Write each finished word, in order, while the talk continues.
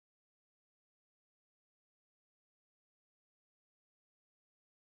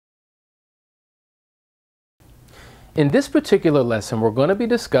In this particular lesson, we're going to be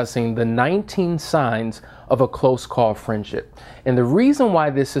discussing the 19 signs of a close call friendship. And the reason why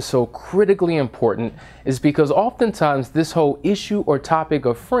this is so critically important is because oftentimes this whole issue or topic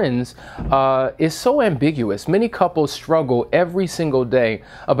of friends is so ambiguous. Many couples struggle every single day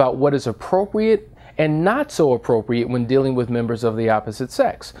about what is appropriate and not so appropriate when dealing with members of the opposite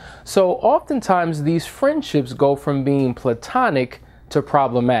sex. So oftentimes these friendships go from being platonic to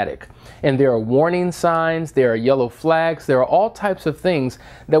problematic. And there are warning signs, there are yellow flags, there are all types of things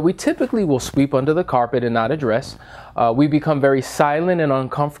that we typically will sweep under the carpet and not address. We become very silent and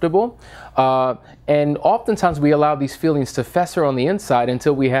uncomfortable. And oftentimes we allow these feelings to fester on the inside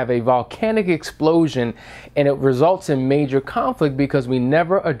until we have a volcanic explosion, and it results in major conflict because we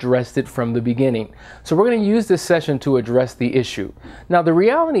never addressed it from the beginning. So we're going to use this session to address the issue. Now, the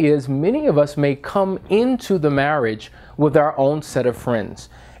reality is many of us may come into the marriage with our own set of friends.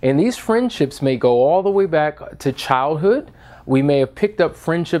 And these friendships may go all the way back to childhood. We may have picked up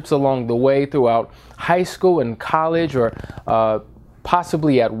friendships along the way throughout high school and college, or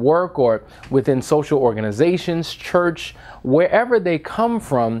possibly at work or within social organizations, church, wherever they come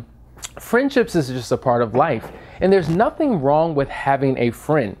from. Friendships is just a part of life. And there's nothing wrong with having a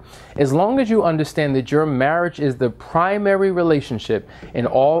friend, as long as you understand that your marriage is the primary relationship and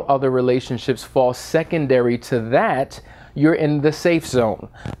all other relationships fall secondary to that. You're in the safe zone.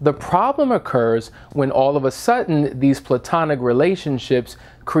 The problem occurs when all of a sudden these platonic relationships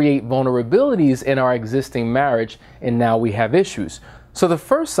create vulnerabilities in our existing marriage, and now we have issues. So the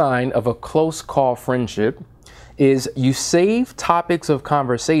first sign of a close call friendship is you save topics of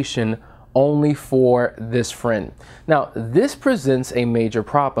conversation only for this friend. Now, this presents a major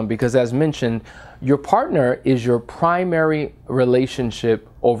problem because, as mentioned, your partner is your primary relationship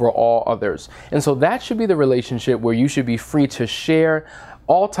over all others. And so that should be the relationship where you should be free to share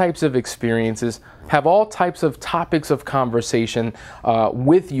all types of experiences, have all types of topics of conversation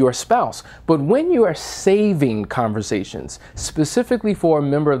with your spouse. But when you are saving conversations specifically for a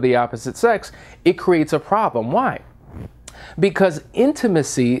member of the opposite sex, it creates a problem. Why? Because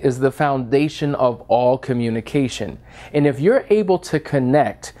intimacy is the foundation of all communication. And if you're able to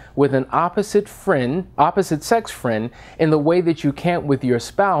connect with an opposite sex friend in the way that you can't with your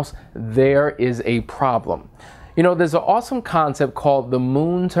spouse, there is a problem. You know, there's an awesome concept called the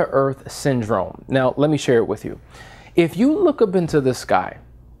moon to earth syndrome. Now, let me share it with you. If you look up into the sky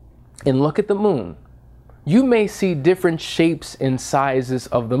and look at the moon, you may see different shapes and sizes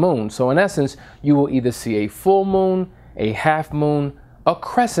of the moon. So in essence, you will either see a full moon, a half moon, a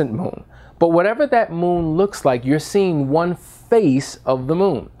crescent moon. But whatever that moon looks like, you're seeing one face of the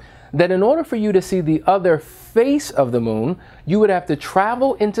moon. That in order for you to see the other face of the moon, you would have to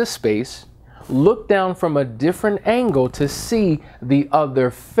travel into space, look down from a different angle to see the other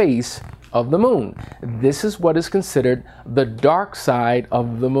face of the moon. This is what is considered the dark side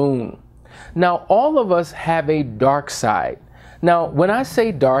of the moon. Now, all of us have a dark side. Now, when I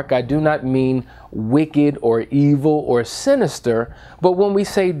say dark, I do not mean wicked or evil or sinister, but when we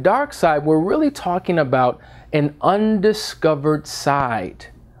say dark side, we're really talking about an undiscovered side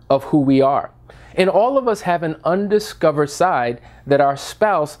of who we are. And all of us have an undiscovered side that our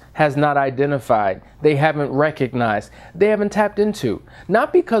spouse has not identified, they haven't recognized, they haven't tapped into.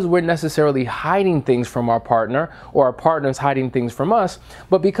 Not because we're necessarily hiding things from our partner or our partner's hiding things from us,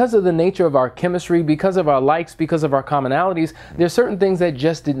 but because of the nature of our chemistry, because of our likes, because of our commonalities, there's certain things that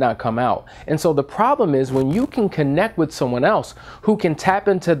just did not come out. And so the problem is when you can connect with someone else who can tap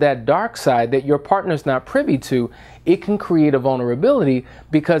into that dark side that your partner's not privy to, it can create a vulnerability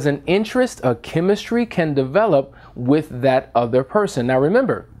because an interest, a chemistry can develop with that other person. Now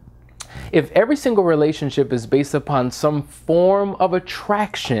remember, if every single relationship is based upon some form of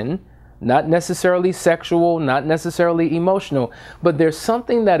attraction, not necessarily sexual, not necessarily emotional, but there's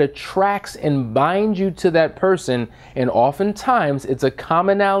something that attracts and binds you to that person, and oftentimes it's a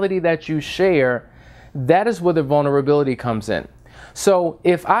commonality that you share, that is where the vulnerability comes in. So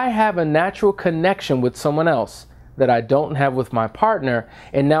if I have a natural connection with someone else that I don't have with my partner,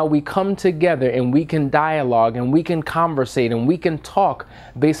 and now we come together and we can dialogue and we can conversate and we can talk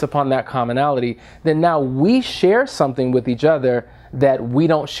based upon that commonality, then now we share something with each other that we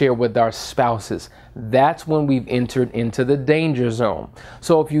don't share with our spouses. That's when we've entered into the danger zone.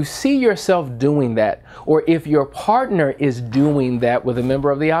 So if you see yourself doing that, or if your partner is doing that with a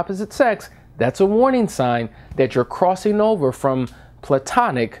member of the opposite sex, that's a warning sign that you're crossing over from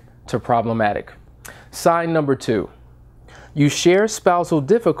platonic to problematic. Sign number 2, you share spousal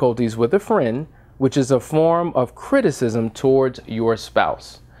difficulties with a friend, which is a form of criticism towards your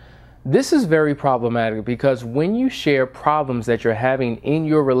spouse. This is very problematic because when you share problems that you're having in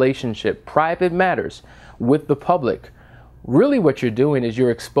your relationship, private matters, with the public. Really what you're doing is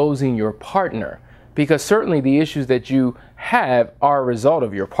you're exposing your partner, because certainly the issues that you have are a result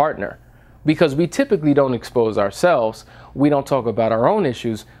of your partner. Because we typically don't expose ourselves. We don't talk about our own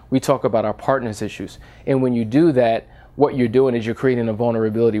issues. We talk about our partner's issues. And when you do that, what you're doing is you're creating a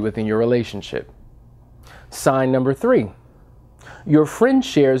vulnerability within your relationship. Sign number 3. Your friend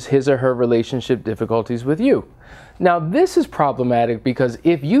shares his or her relationship difficulties with you. Now, this is problematic because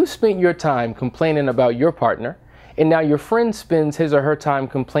if you spent your time complaining about your partner, and now your friend spends his or her time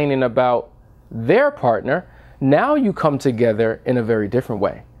complaining about their partner, now you come together in a very different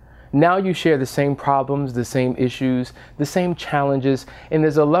way. Now you share the same problems, the same issues, the same challenges, and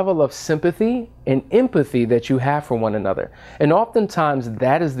there's a level of sympathy and empathy that you have for one another. And oftentimes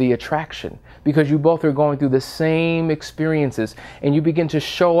that is the attraction, because you both are going through the same experiences, and you begin to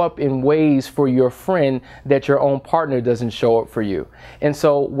show up in ways for your friend that your own partner doesn't show up for you. And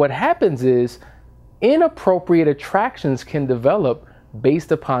so what happens is inappropriate attractions can develop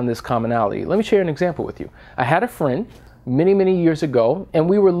based upon this commonality. Let me share an example with you. I had a friend many years ago, and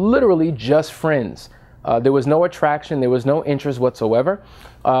we were literally just friends. There was no attraction, there was no interest whatsoever.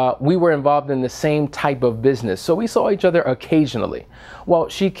 We were involved in the same type of business, so we saw each other occasionally. Well,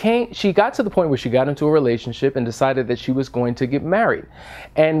 she got to the point where she got into a relationship and decided that she was going to get married.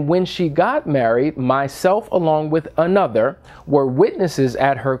 And when she got married, myself along with another were witnesses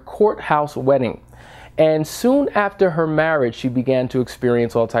at her courthouse wedding. And soon after her marriage, she began to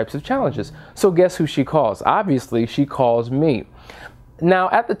experience all types of challenges. So guess who she calls? Obviously, she calls me. Now,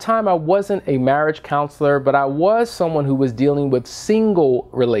 at the time, I wasn't a marriage counselor, but I was someone who was dealing with single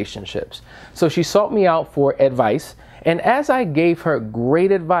relationships. So she sought me out for advice. And as I gave her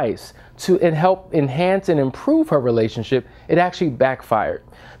great advice to help enhance and improve her relationship, it actually backfired.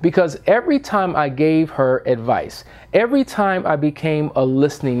 Because every time I gave her advice, every time I became a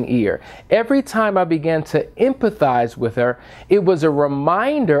listening ear, every time I began to empathize with her, it was a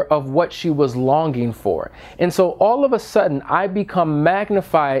reminder of what she was longing for. And so all of a sudden, I become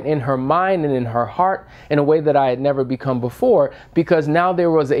magnified in her mind and in her heart in a way that I had never become before, because now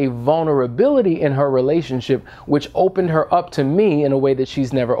there was a vulnerability in her relationship which opened her up to me in a way that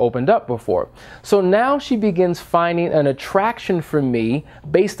she's never opened up before. So now she begins finding an attraction for me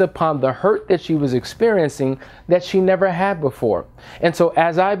based upon the hurt that she was experiencing that she never had before. And so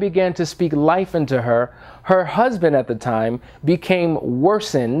as I began to speak life into her, her husband at the time became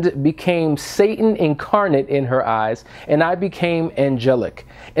worsened, became Satan incarnate in her eyes, and I became angelic.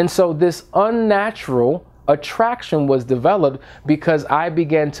 And so this unnatural attraction was developed because I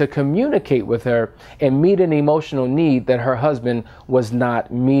began to communicate with her and meet an emotional need that her husband was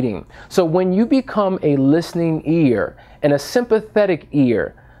not meeting. So when you become a listening ear and a sympathetic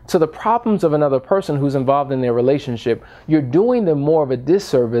ear to the problems of another person who's involved in their relationship, you're doing them more of a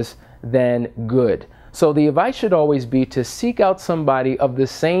disservice than good. So the advice should always be to seek out somebody of the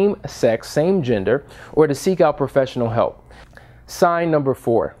same sex, same gender, or to seek out professional help. Sign number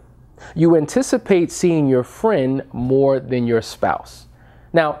 4. You anticipate seeing your friend more than your spouse.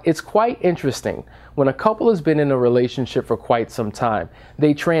 Now, it's quite interesting. When a couple has been in a relationship for quite some time,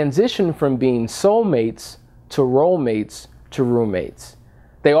 they transition from being soulmates to roommates to roommates.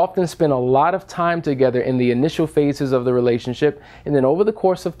 They often spend a lot of time together in the initial phases of the relationship, and then over the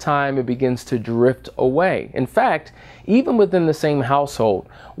course of time, it begins to drift away. In fact, even within the same household,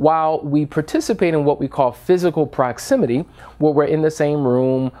 while we participate in what we call physical proximity, where we're in the same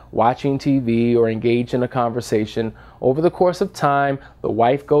room, watching TV or engaged in a conversation, over the course of time, the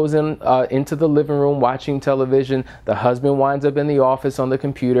wife goes into the living room watching television, the husband winds up in the office on the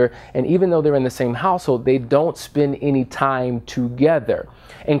computer, and even though they're in the same household, they don't spend any time together.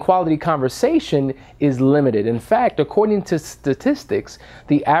 And quality conversation is limited. In fact, according to statistics,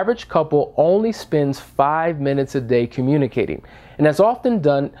 the average couple only spends 5 minutes a day communicating. And that's often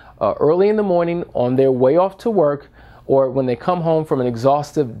done early in the morning on their way off to work, or when they come home from an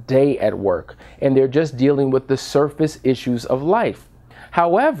exhaustive day at work and they're just dealing with the surface issues of life.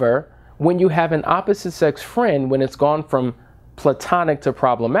 However, when you have an opposite sex friend, when it's gone from platonic to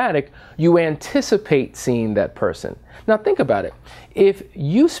problematic, you anticipate seeing that person. Now think about it. If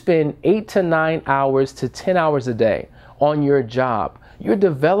you spend 8 to 9 hours to 10 hours a day on your job, you're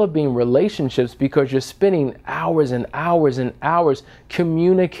developing relationships because you're spending hours and hours and hours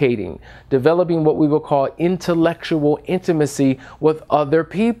communicating, developing what we will call intellectual intimacy with other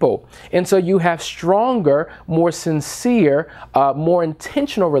people. And so you have stronger, more sincere, more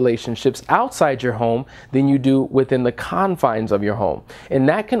intentional relationships outside your home than you do within the confines of your home. And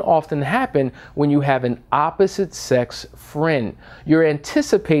that can often happen when you have an opposite sex friend. You're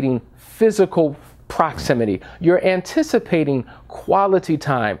anticipating physical proximity. You're anticipating quality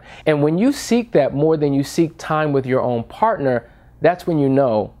time. And when you seek that more than you seek time with your own partner, that's when you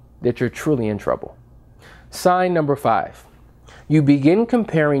know that you're truly in trouble. Sign number 5. You begin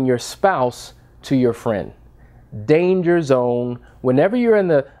comparing your spouse to your friend. Danger zone. Whenever you're in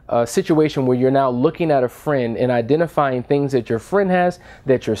the situation where you're now looking at a friend and identifying things that your friend has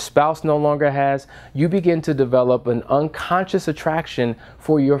that your spouse no longer has, you begin to develop an unconscious attraction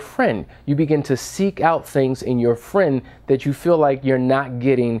for your friend. You begin to seek out things in your friend that you feel like you're not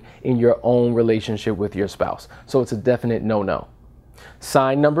getting in your own relationship with your spouse. So it's a definite no-no.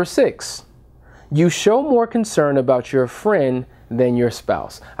 Sign number 6. You show more concern about your friend than your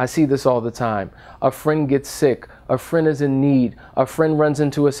spouse. I see this all the time. A friend gets sick, a friend is in need, a friend runs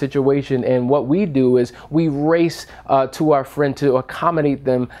into a situation, and what we do is we race to our friend to accommodate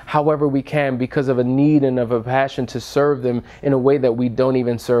them however we can because of a need and of a passion to serve them in a way that we don't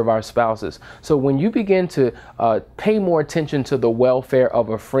even serve our spouses. So when you begin to pay more attention to the welfare of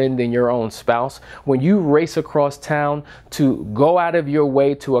a friend than your own spouse, when you race across town to go out of your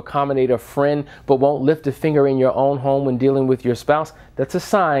way to accommodate a friend but won't lift a finger in your own home when dealing with your spouse, that's a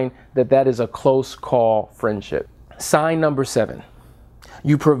sign that that is a close call friendship. Sign number 7.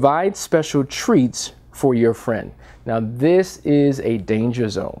 You provide special treats for your friend. Now, this is a danger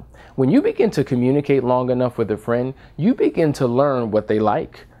zone. When you begin to communicate long enough with a friend, you begin to learn what they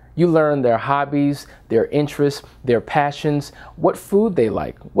like. You learn their hobbies, their interests, their passions, what food they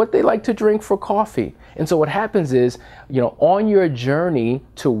like, what they like to drink for coffee. And so what happens is, on your journey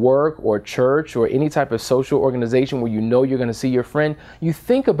to work or church or any type of social organization where you know you're going to see your friend, you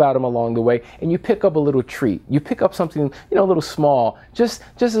think about them along the way and you pick up a little treat. You pick up something, a little small, just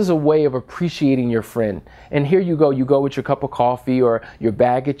as a way of appreciating your friend. And here you go with your cup of coffee or your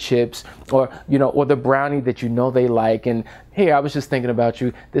bag of chips or the brownie that they like. And hey, I was just thinking about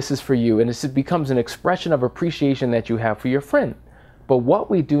you. This is for you. And it becomes an expression of appreciation that you have for your friend. But what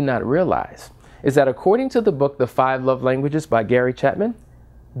we do not realize is that according to the book, The 5 Love Languages by Gary Chapman,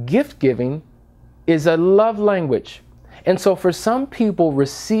 gift giving is a love language. And so for some people,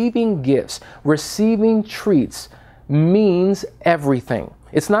 receiving gifts, receiving treats means everything.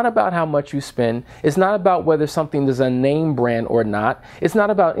 It's not about how much you spend. It's not about whether something is a name brand or not. It's not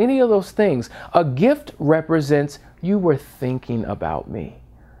about any of those things. A gift represents you were thinking about me.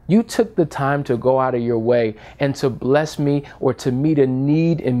 You took the time to go out of your way and to bless me or to meet a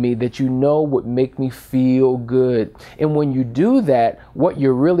need in me that would make me feel good. And when you do that, what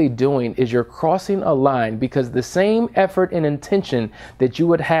you're really doing is you're crossing a line, because the same effort and intention that you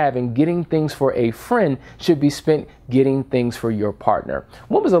would have in getting things for a friend should be spent getting things for your partner.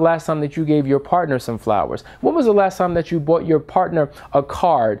 When was the last time that you gave your partner some flowers? When was the last time that you bought your partner a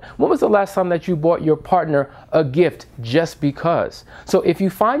card? When was the last time that you bought your partner a gift just because? So if you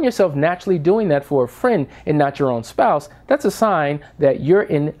find yourself naturally doing that for a friend and not your own spouse, that's a sign that you're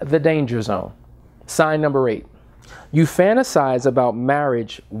in the danger zone. Sign number 8. You fantasize about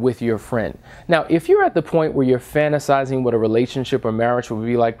marriage with your friend. Now, if you're at the point where you're fantasizing what a relationship or marriage would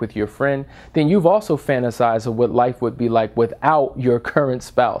be like with your friend, then you've also fantasized of what life would be like without your current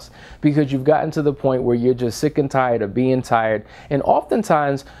spouse, because you've gotten to the point where you're just sick and tired of being tired. And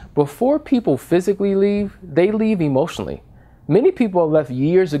oftentimes, before people physically leave, they leave emotionally. Many people have left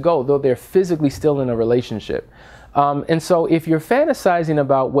years ago, though they're physically still in a relationship. And so if you're fantasizing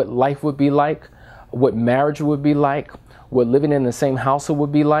about what life would be like, what marriage would be like, what living in the same household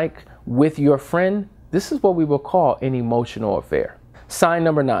would be like with your friend, this is what we will call an emotional affair. Sign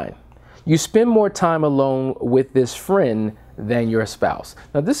number 9. You spend more time alone with this friend than your spouse.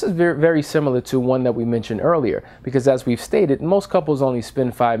 Now, this is very, very similar to one that we mentioned earlier, because as we've stated, most couples only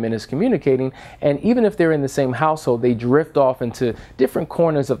spend 5 minutes communicating, and even if they're in the same household, they drift off into different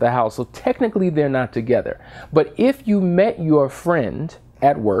corners of the house, so technically they're not together. But if you met your friend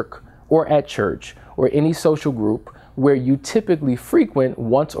at work or at church or any social group where you typically frequent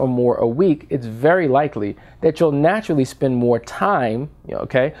once or more a week, it's very likely that you'll naturally spend more time,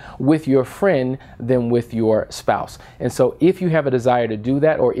 with your friend than with your spouse. And so if you have a desire to do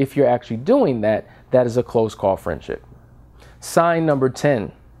that, or if you're actually doing that, that is a close call friendship. Sign number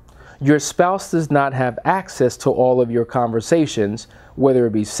 10. Your spouse does not have access to all of your conversations, whether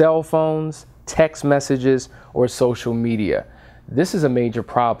it be cell phones, text messages, or social media. This is a major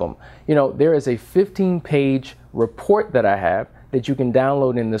problem. There is a 15-page report that I have that you can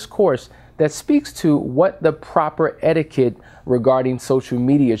download in this course that speaks to what the proper etiquette regarding social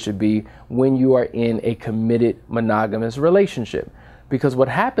media should be when you are in a committed monogamous relationship. Because what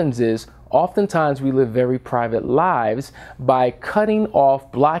happens is, oftentimes we live very private lives by blocking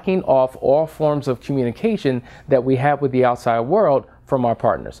off all forms of communication that we have with the outside world from our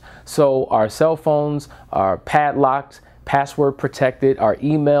partners. So our cell phones are padlocked, password protected, our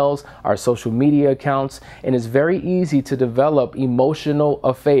emails, our social media accounts, and it's very easy to develop emotional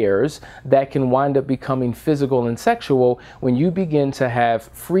affairs that can wind up becoming physical and sexual when you begin to have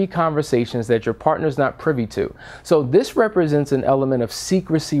free conversations that your partner's not privy to. So this represents an element of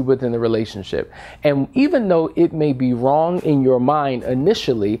secrecy within the relationship. And even though it may be wrong in your mind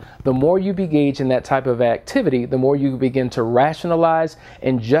initially, the more you engage in that type of activity, the more you begin to rationalize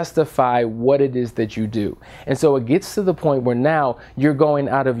and justify what it is that you do. And so it gets to the point where now you're going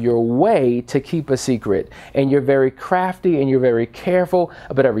out of your way to keep a secret, and you're very crafty and you're very careful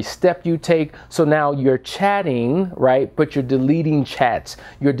about every step you take. So now you're chatting, right? But you're deleting chats,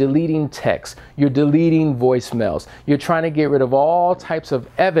 you're deleting texts, you're deleting voicemails. You're trying to get rid of all types of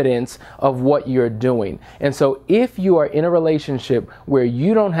evidence of what you're doing. And so if you are in a relationship where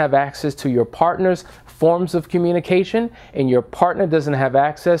you don't have access to your partner's forms of communication, and your partner doesn't have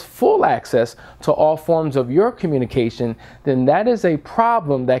full access to all forms of your communication, then that is a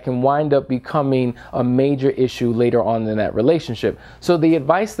problem that can wind up becoming a major issue later on in that relationship. So the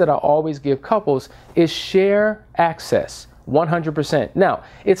advice that I always give couples is share access. 100%. Now,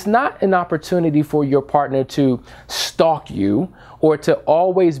 it's not an opportunity for your partner to stalk you or to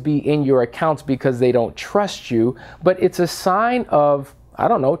always be in your accounts because they don't trust you, but it's a sign of, I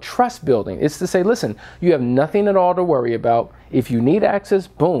don't know, trust building. It's to say, listen, you have nothing at all to worry about. If you need access,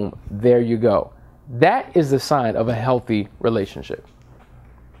 boom, there you go. That is the sign of a healthy relationship.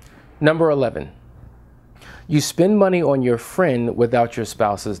 Number 11, you spend money on your friend without your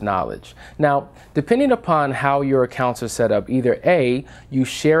spouse's knowledge. Now, depending upon how your accounts are set up, either A, you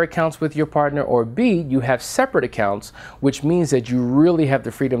share accounts with your partner, or B, you have separate accounts, which means that you really have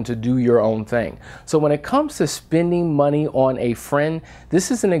the freedom to do your own thing. So when it comes to spending money on a friend,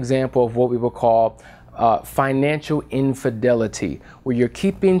 this is an example of what we will call financial infidelity, where you're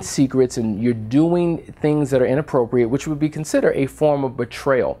keeping secrets and you're doing things that are inappropriate, which would be considered a form of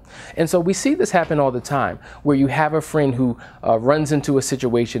betrayal. And so we see this happen all the time, where you have a friend who runs into a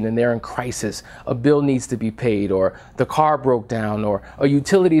situation and they're in crisis. A bill needs to be paid, or the car broke down, or a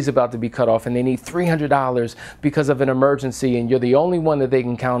utility is about to be cut off and they need $300 because of an emergency, and you're the only one that they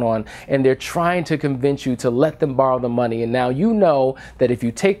can count on, and they're trying to convince you to let them borrow the money. And now you know that if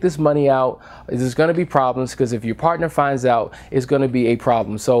you take this money out, there's going to be problems, because if your partner finds out, it's going to be a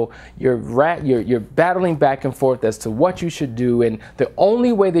problem. So you're battling back and forth as to what you should do, and the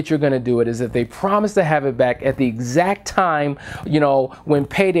only way that you're going to do it is if they promise to have it back at the exact time, when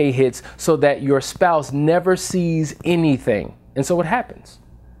payday hits, so that your spouse never sees anything. And so what happens?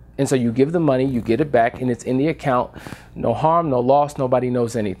 And so you give the money, you get it back, and it's in the account. No harm, no loss, nobody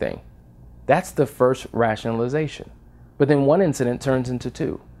knows anything. That's the first rationalization. But then one incident turns into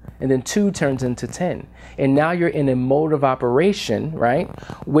two. And then 2 turns into 10. And now you're in a mode of operation, right,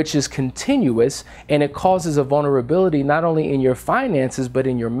 which is continuous, and it causes a vulnerability not only in your finances, but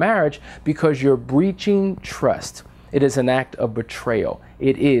in your marriage, because you're breaching trust. It is an act of betrayal.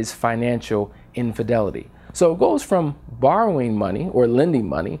 It is financial infidelity. So it goes from borrowing money or lending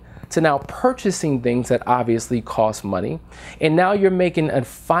money to now purchasing things that obviously cost money. And now you're making a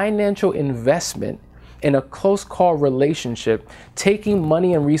financial investment in a close call relationship, taking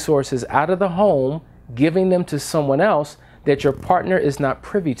money and resources out of the home, giving them to someone else that your partner is not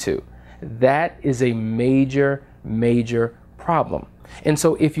privy to. That is a major, major problem. And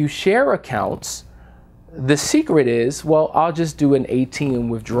so if you share accounts, the secret is, well, I'll just do an ATM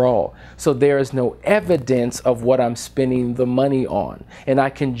withdrawal. So there is no evidence of what I'm spending the money on. And I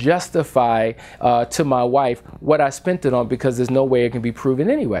can justify to my wife what I spent it on, because there's no way it can be proven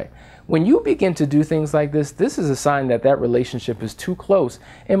anyway. When you begin to do things like this, this is a sign that that relationship is too close,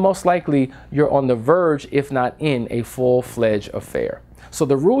 and most likely you're on the verge, if not in, a full-fledged affair. So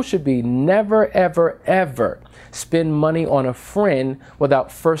the rule should be never, ever, ever spend money on a friend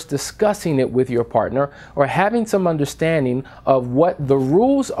without first discussing it with your partner, or having some understanding of what the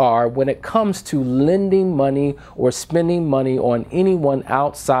rules are when it comes to lending money or spending money on anyone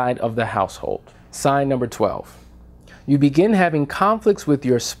outside of the household. Sign number 12. You begin having conflicts with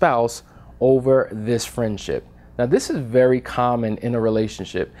your spouse over this friendship. Now, this is very common in a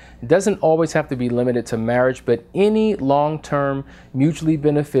relationship. It doesn't always have to be limited to marriage, but any long-term, mutually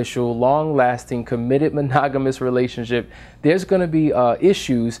beneficial, long-lasting, committed, monogamous relationship, there's going to be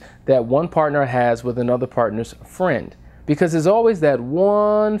issues that one partner has with another partner's friend. Because there's always that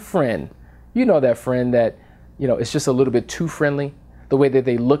one friend, that friend that, it's just a little bit too friendly. The way that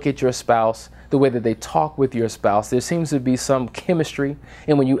they look at your spouse, the way that they talk with your spouse, there seems to be some chemistry.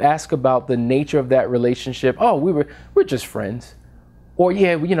 And when you ask about the nature of that relationship, oh, we're just friends. Or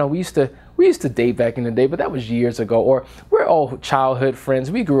yeah, we used to we used to date back in the day, but that was years ago. Or we're all childhood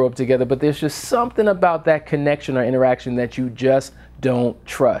friends. We grew up together, but there's just something about that connection or interaction that you just don't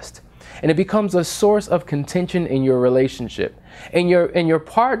trust. And it becomes a source of contention in your relationship. And your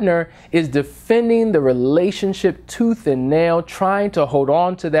partner is defending the relationship tooth and nail, trying to hold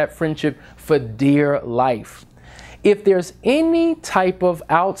on to that friendship for dear life. If there's any type of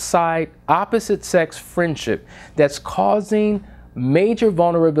outside opposite sex friendship that's causing major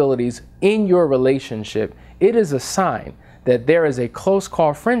vulnerabilities in your relationship, it is a sign that there is a close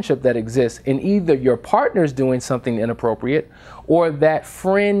call friendship that exists, and either your partner's doing something inappropriate or that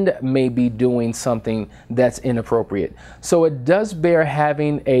friend may be doing something that's inappropriate. So it does bear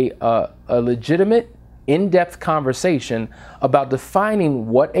having a legitimate, in-depth conversation about defining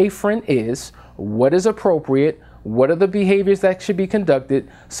what a friend is, what is appropriate, what are the behaviors that should be conducted,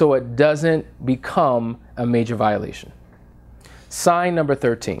 so it doesn't become a major violation. Sign number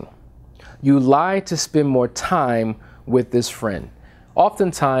 13. You lie to spend more time with this friend.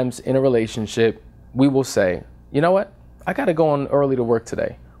 Oftentimes in a relationship, we will say, you know what? I got to go on early to work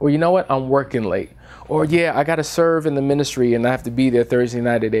today. Or you know what? I'm working late. Or yeah, I got to serve in the ministry and I have to be there Thursday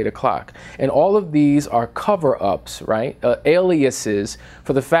night at 8 o'clock. And all of these are cover-ups, right? Aliases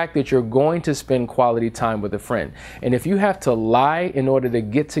for the fact that you're going to spend quality time with a friend. And if you have to lie in order to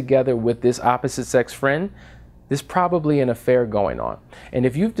get together with this opposite sex friend, there's probably an affair going on. And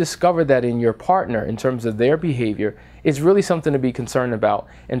if you've discovered that in your partner in terms of their behavior, it's really something to be concerned about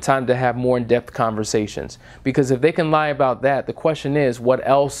and time to have more in-depth conversations. Because if they can lie about that, the question is, what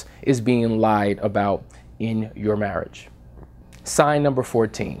else is being lied about in your marriage? Sign number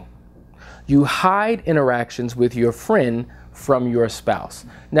 14. You hide interactions with your friend from your spouse.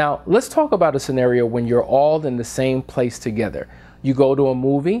 Now, let's talk about a scenario when you're all in the same place together. You go to a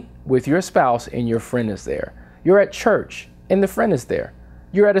movie with your spouse and your friend is there. You're at church and the friend is there.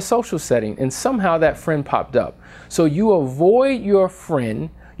 You're at a social setting and somehow that friend popped up. So you avoid your friend,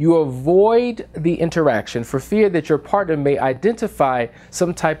 you avoid the interaction for fear that your partner may identify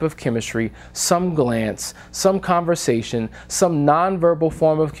some type of chemistry, some glance, some conversation, some nonverbal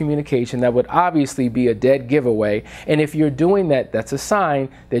form of communication that would obviously be a dead giveaway. And if you're doing that, that's a sign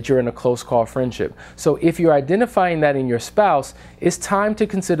that you're in a close call friendship. So if you're identifying that in your spouse, it's time to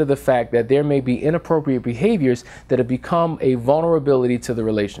consider the fact that there may be inappropriate behaviors that have become a vulnerability to the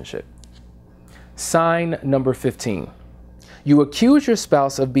relationship. Sign number 15. You accuse your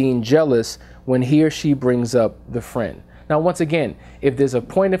spouse of being jealous when he or she brings up the friend. Now, once again, if there's a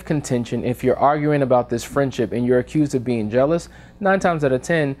point of contention, if you're arguing about this friendship and you're accused of being jealous, 9 times out of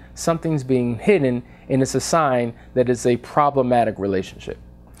 10, something's being hidden and it's a sign that it's a problematic relationship.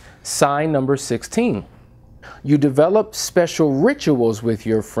 Sign number 16. You develop special rituals with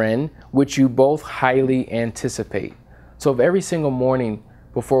your friend, which you both highly anticipate. So if every single morning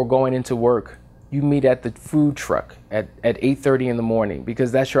before going into work, you meet at the food truck at 8:30 in the morning because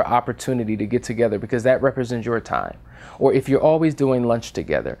that's your opportunity to get together because that represents your time. Or if you're always doing lunch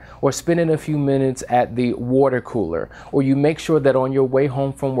together or spending a few minutes at the water cooler, or you make sure that on your way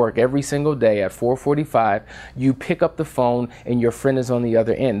home from work every single day at 4:45, you pick up the phone and your friend is on the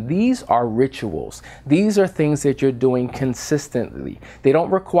other end. These are rituals. These are things that you're doing consistently. They don't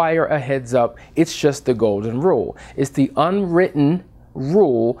require a heads up. It's just the golden rule. It's the unwritten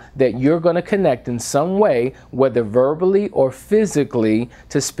rule that you're going to connect in some way, whether verbally or physically,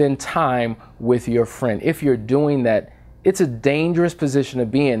 to spend time with your friend. If you're doing that, it's a dangerous position to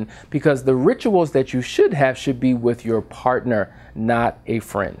be in because the rituals that you should have should be with your partner, not a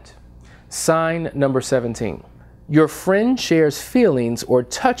friend. Sign number 17. Your friend shares feelings or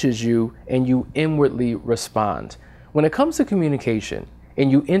touches you and you inwardly respond. When it comes to communication and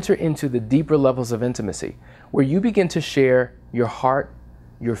you enter into the deeper levels of intimacy, where you begin to share your heart,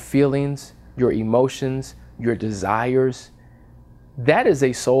 your feelings, your emotions, your desires, that is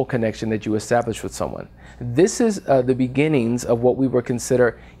a soul connection that you establish with someone. This is the beginnings of what we would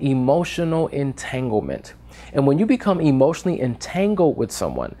consider emotional entanglement. And when you become emotionally entangled with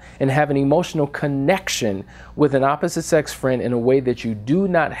someone and have an emotional connection with an opposite sex friend in a way that you do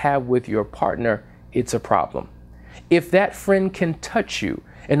not have with your partner, it's a problem. If that friend can touch you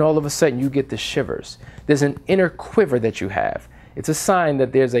and all of a sudden you get the shivers, there's an inner quiver that you have, it's a sign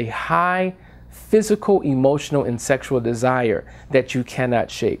that there's a high physical, emotional, and sexual desire that you cannot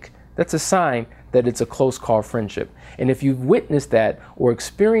shake. That's a sign that it's a close call friendship. And if you've witnessed that or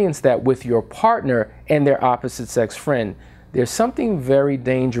experienced that with your partner and their opposite sex friend, there's something very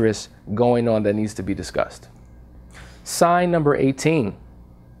dangerous going on that needs to be discussed. Sign number 18.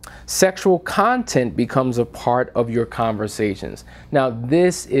 Sexual content becomes a part of your conversations. Now,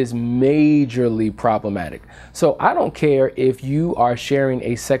 this is majorly problematic. So I don't care if you are sharing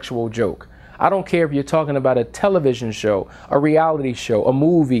a sexual joke. I don't care if you're talking about a television show, a reality show, a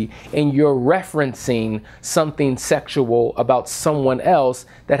movie, and you're referencing something sexual about someone else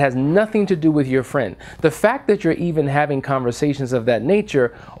that has nothing to do with your friend. The fact that you're even having conversations of that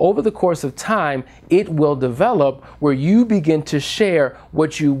nature, over the course of time, it will develop where you begin to share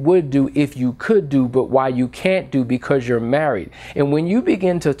what you would do if you could do, but why you can't do because you're married. And when you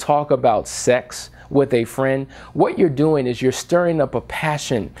begin to talk about sex with a friend, what you're doing is you're stirring up a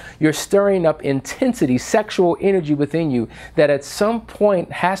passion. You're stirring up intensity, sexual energy within you that at some point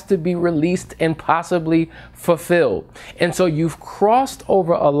has to be released and possibly fulfilled. And so you've crossed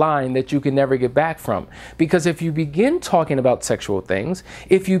over a line that you can never get back from. Because if you begin talking about sexual things,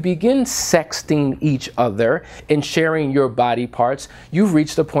 if you begin sexting each other and sharing your body parts, you've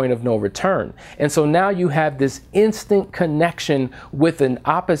reached a point of no return. And so now you have this instant connection with an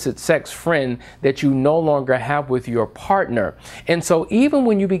opposite sex friend that you no longer have with your partner. And so even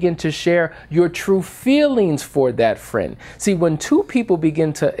when you begin to share your true feelings for that friend, see, when two people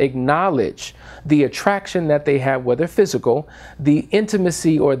begin to acknowledge the attraction that they have, whether physical, the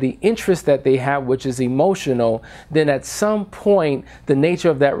intimacy or the interest that they have, which is emotional, then at some point the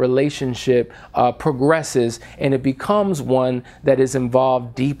nature of that relationship progresses and it becomes one that is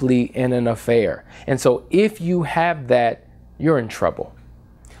involved deeply in an affair. And so if you have that, you're in trouble.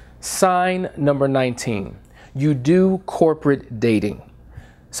 Sign number 19, you do corporate dating.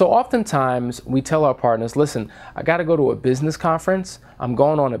 So oftentimes we tell our partners, listen, I got to go to a business conference. I'm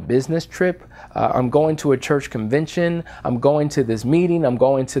going on a business trip. I'm going to a church convention. I'm going to this meeting. I'm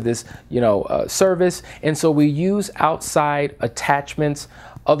going to this, service. And so we use outside attachments,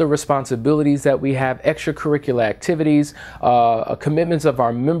 other responsibilities that we have, extracurricular activities, commitments of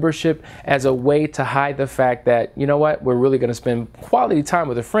our membership as a way to hide the fact that, you know what, we're really going to spend quality time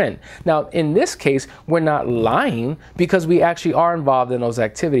with a friend. Now, in this case, we're not lying because we actually are involved in those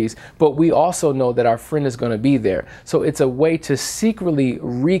activities, but we also know that our friend is going to be there. So it's a way to secretly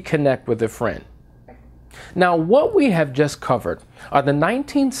reconnect with a friend. Now, what we have just covered are the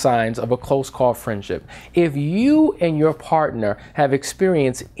 19 signs of a close call friendship. If you and your partner have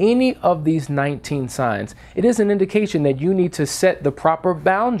experienced any of these 19 signs, it is an indication that you need to set the proper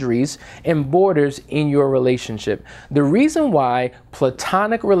boundaries and borders in your relationship. The reason why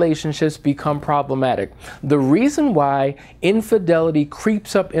platonic relationships become problematic, the reason why infidelity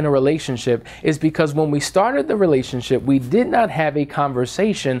creeps up in a relationship is because when we started the relationship, we did not have a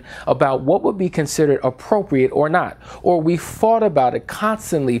conversation about what would be considered appropriate or not, or we fought about it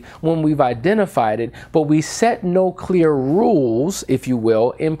constantly when we've identified it, but we set no clear rules, if you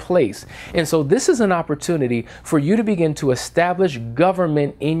will, in place. And so this is an opportunity for you to begin to establish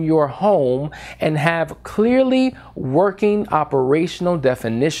government in your home and have clearly working operational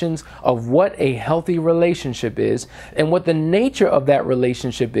definitions of what a healthy relationship is and what the nature of that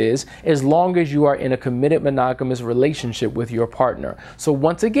relationship is, as long as you are in a committed monogamous relationship with your partner. So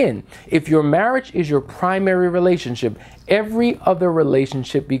once again, if your marriage is your primary relationship, every other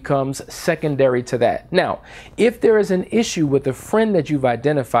relationship becomes secondary to that. Now, if there is an issue with a friend that you've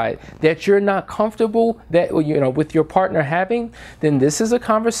identified that you're not comfortable with your partner having, then this is a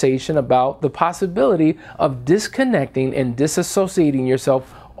conversation about the possibility of disconnecting and disassociating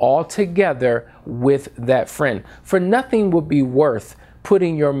yourself altogether with that friend. For nothing would be worth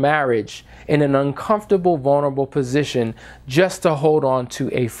putting your marriage in an uncomfortable, vulnerable position just to hold on to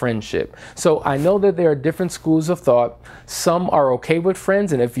a friendship. So I know that there are different schools of thought. Some are okay with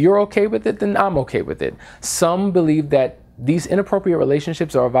friends, and if you're okay with it, then I'm okay with it. Some believe that these inappropriate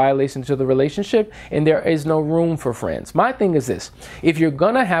relationships are a violation to the relationship, and there is no room for friends. My thing is this: if you're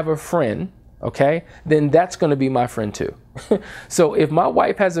gonna have a friend, okay, then that's gonna be my friend too. So if my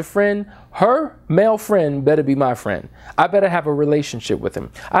wife has a friend, her male friend better be my friend. I better have a relationship with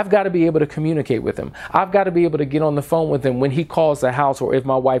him. I've got to be able to communicate with him. I've got to be able to get on the phone with him when he calls the house or if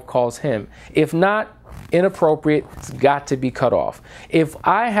my wife calls him. If not, inappropriate, it's got to be cut off. If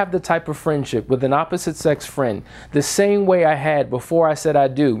I have the type of friendship with an opposite sex friend, the same way I had before I said I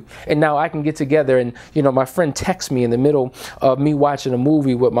do, and now I can get together and, my friend texts me in the middle of me watching a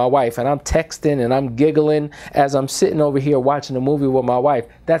movie with my wife, and I'm texting and I'm giggling as I'm sitting over here watching a movie with my wife,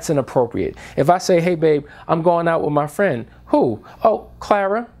 that's inappropriate. If I say, hey babe, I'm going out with my friend. Who? Oh,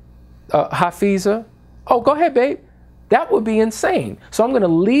 Clara, Hafiza. Oh, go ahead, babe. That would be insane. So I'm going to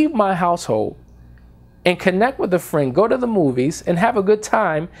leave my household and connect with a friend, go to the movies and have a good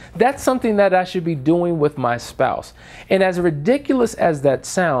time. That's something that I should be doing with my spouse. And as ridiculous as that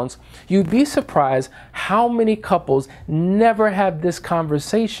sounds, you'd be surprised how many couples never have this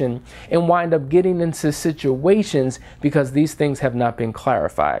conversation and wind up getting into situations because these things have not been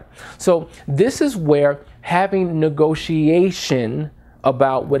clarified. So this is where having negotiation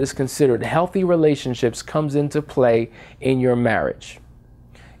about what is considered healthy relationships comes into play in your marriage.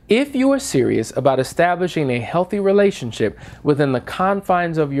 If you are serious about establishing a healthy relationship within the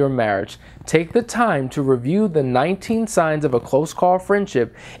confines of your marriage, take the time to review the 19 signs of a close call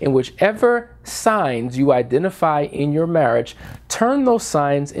friendship. In whichever signs you identify in your marriage, turn those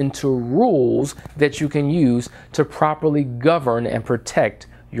signs into rules that you can use to properly govern and protect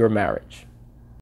your marriage.